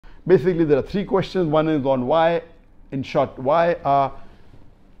Basically, there are three questions. One is on why, in short, why are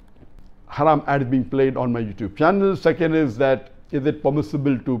haram ads being played on my YouTube channel? Second is that, is it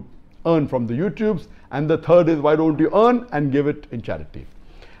permissible to earn from the YouTubes? And the third is, why don't you earn and give it in charity?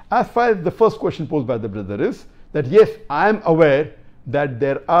 As far as the first question posed by the brother is, that yes, I am aware that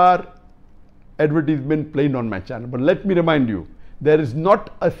there are advertisements played on my channel. But let me remind you, there is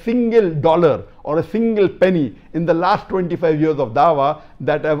not a single dollar or a single penny in the last 25 years of dawah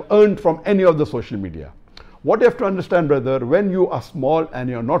that I've earned from any of the social media. What you have to understand, brother, when you are small and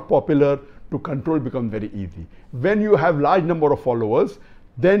you're not popular, to control becomes very easy. When you have large number of followers,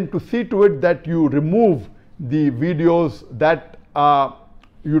 then to see to it that you remove the videos that are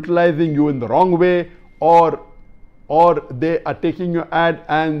utilizing you in the wrong way, or they are taking your ad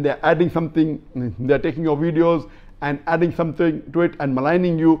and they're adding something, they're taking your videos and adding something to it and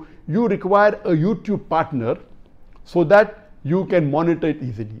maligning you, you require a YouTube partner so that you can monitor it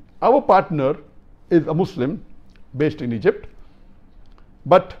easily. Our partner is a Muslim based in Egypt,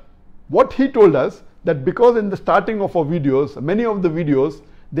 but what he told us, that because in the starting of our videos, many of the videos,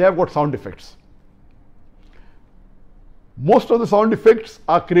 they have got sound effects. Most of the sound effects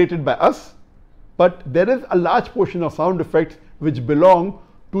are created by us, but there is a large portion of sound effects which belong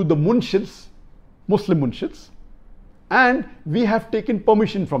to the munshids, Muslim munshids, and we have taken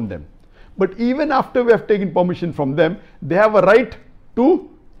permission from them. But even after we have taken permission from them, they have a right to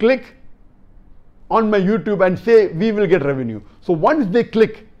click on my YouTube and say we will get revenue. So once they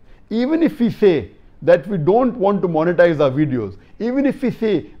click, even if we say that we don't want to monetize our videos, even if we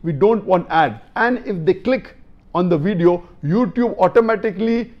say we don't want ads, and if they click on the video, YouTube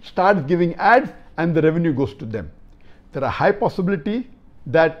automatically starts giving ads and the revenue goes to them. There are high possibility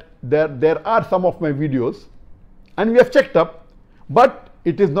that there are some of my videos, and we have checked up, but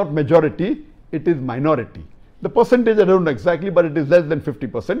it is not majority, it is minority. The percentage I don't know exactly, but it is less than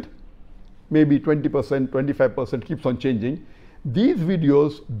 50%, maybe 20%, 25%, keeps on changing. These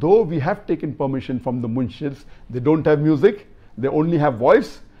videos, though we have taken permission from the munshids, they don't have music, they only have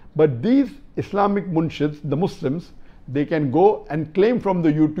voice, but these Islamic munshids, the Muslims, they can go and claim from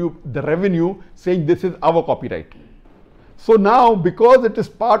the YouTube the revenue, saying this is our copyright. So now, because it is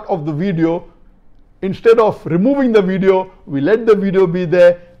part of the video, instead of removing the video, we let the video be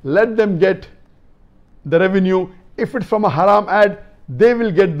there, let them get the revenue. If it's from a haram ad, they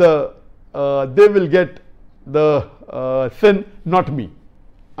will get the sin, not me.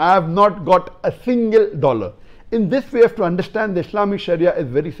 I have not got a single dollar. In this, we have to understand the Islamic Sharia is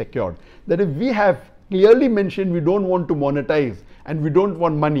very secured. That if we have clearly mentioned we don't want to monetize and we don't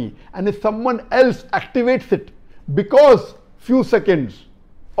want money, and if someone else activates it because few seconds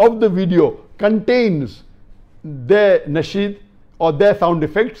of the video contains their nasheed or their sound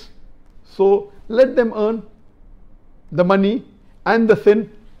effects, so let them earn the money, and the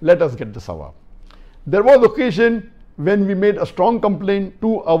sin, let us get the sawab. There was occasion when we made a strong complaint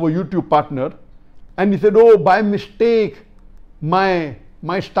to our YouTube partner, and he said, oh, by mistake my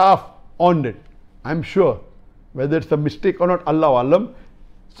staff earned it. I'm sure whether it's a mistake or not, Allah alam.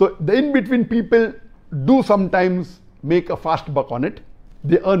 So the in-between people do sometimes make a fast buck on it.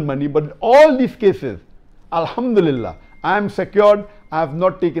 They earn money, but in all these cases, alhamdulillah, I am secured. I have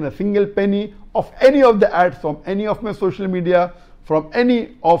not taken a single penny of any of the ads from any of my social media, from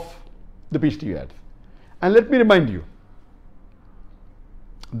any of the Peace TV ads. And let me remind you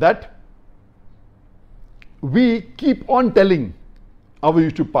that we keep on telling our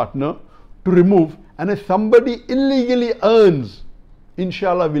YouTube partner to remove, and if somebody illegally earns,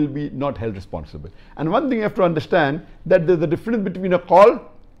 inshallah will be not held responsible. And one thing you have to understand, that there's a difference between a call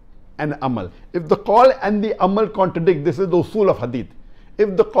and amal. If the call and the amal contradict, this is the usul of hadith.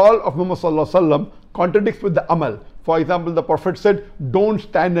 If the call of Muhammad sallallahu alaihi wasallam contradicts with the amal, for example, the Prophet said, don't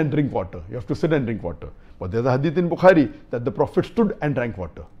stand and drink water, you have to sit and drink water. But there's a hadith in Bukhari that the Prophet stood and drank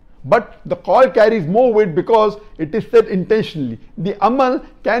water. But the call carries more weight because it is said intentionally. The amal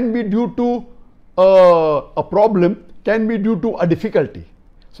can be due to a problem, can be due to a difficulty.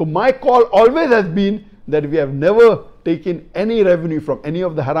 So my call always has been that we have never taken any revenue from any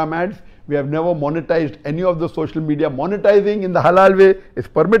of the haram ads. We have never monetized any of the social media. Monetizing in the halal way is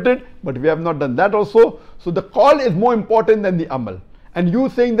permitted, but we have not done that also. So the call is more important than the amal. And you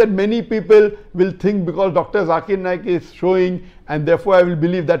saying that many people will think because Dr. Zakir Naik is showing and therefore I will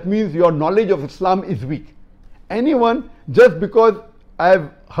believe, that means your knowledge of Islam is weak. Anyone, just because I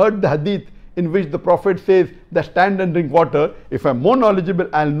have heard the hadith in which the Prophet says that stand and drink water, if I'm more knowledgeable,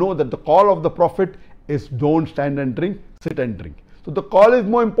 I'll know that the call of the Prophet is don't stand and drink, sit and drink. So the call is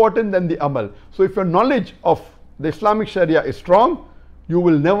more important than the amal. So if your knowledge of the Islamic Sharia is strong, you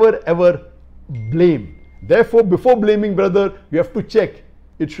will never ever blame. Therefore, before blaming, brother, you have to check,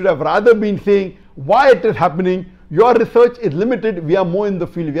 It should have rather been saying why it is happening. Your research is limited. We are more in the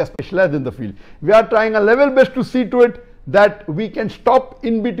field. We are specialized in the field. We are trying our level best to see to it that we can stop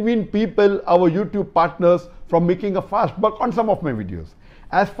in between people, our YouTube partners, from making a fast buck on some of my videos.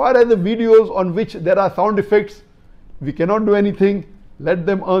 As far as the videos on which there are sound effects, we cannot do anything. Let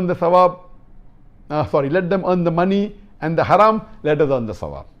them earn the sawab. Let them earn the money, and the haram, let us earn the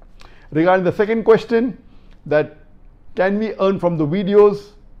sawab. Regarding the second question, that can we earn from the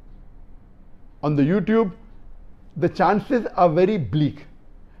videos on the YouTube? The chances are very bleak,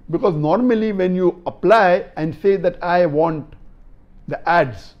 because normally when you apply and say that I want the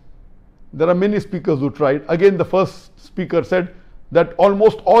ads, there are many speakers who tried. Again, the first speaker said that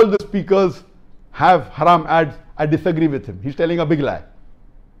almost all the speakers have haram ads. I disagree with him. He's telling a big lie.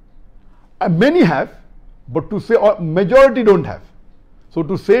 Many have, but to say majority don't have. So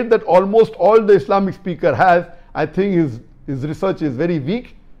to say that almost all the Islamic speaker has, I think his research is very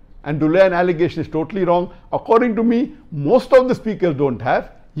weak, and to lay an allegation is totally wrong. According to me, most of the speakers don't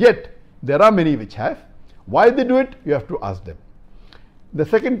have, yet there are many which have. Why they do it, you have to ask them. The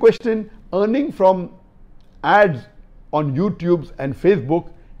second question, earning from ads on YouTube and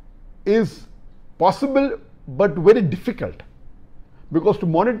Facebook is possible but very difficult, because to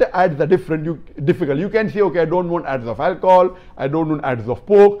monitor ads are difficult. You can say, okay, I don't want ads of alcohol, I don't want ads of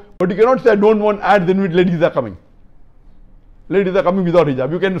pork, but you cannot say I don't want ads in which ladies are coming. Ladies are coming without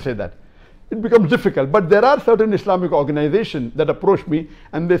hijab. You cannot say that. It becomes difficult. But there are certain Islamic organizations that approached me,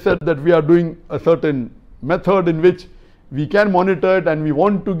 and they said that we are doing a certain method in which we can monitor it, and we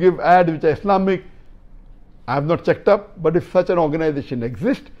want to give ads which are Islamic. I have not checked up, but if such an organization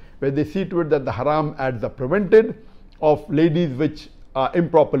exists, where they see to it that the haram ads are prevented, of ladies which are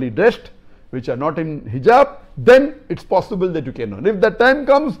improperly dressed, which are not in hijab, then it's possible that you can earn. If that time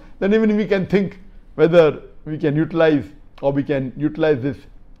comes, then even we can think whether we can utilize this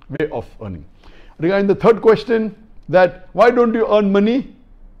way of earning. Regarding the third question, that why don't you earn money?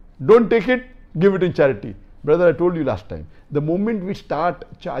 Don't take it, give it in charity. Brother, I told you last time, the moment we start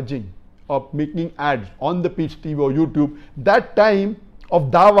charging or making ads on the Peach TV or YouTube, that time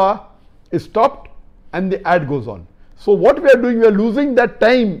of dawah is stopped and the ad goes on. So what we are doing, we are losing that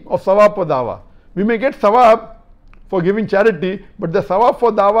time of sawab for dawah. We may get sawab for giving charity, but the sawab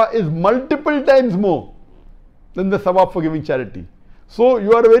for dawah is multiple times more than the sawab for giving charity. So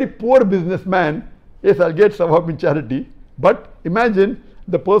you are a very poor businessman. Yes, I'll get sawab in charity, but imagine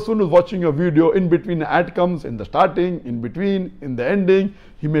the person who's watching your video, in between an ad comes, in the starting, in between, in the ending,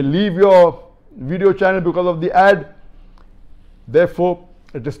 he may leave your video channel because of the ad. Therefore,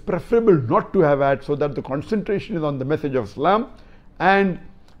 it is preferable not to have ads, so that the concentration is on the message of Islam, and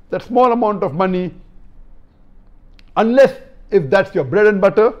that small amount of money, unless if that's your bread and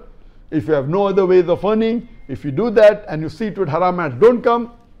butter, if you have no other ways of earning, if you do that and you see to it haram ads don't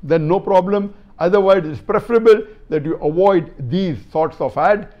come, then no problem. Otherwise, it is preferable that you avoid these sorts of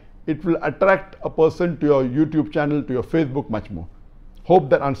ads. It will attract a person to your YouTube channel, to your Facebook much more. Hope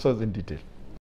that answers in detail.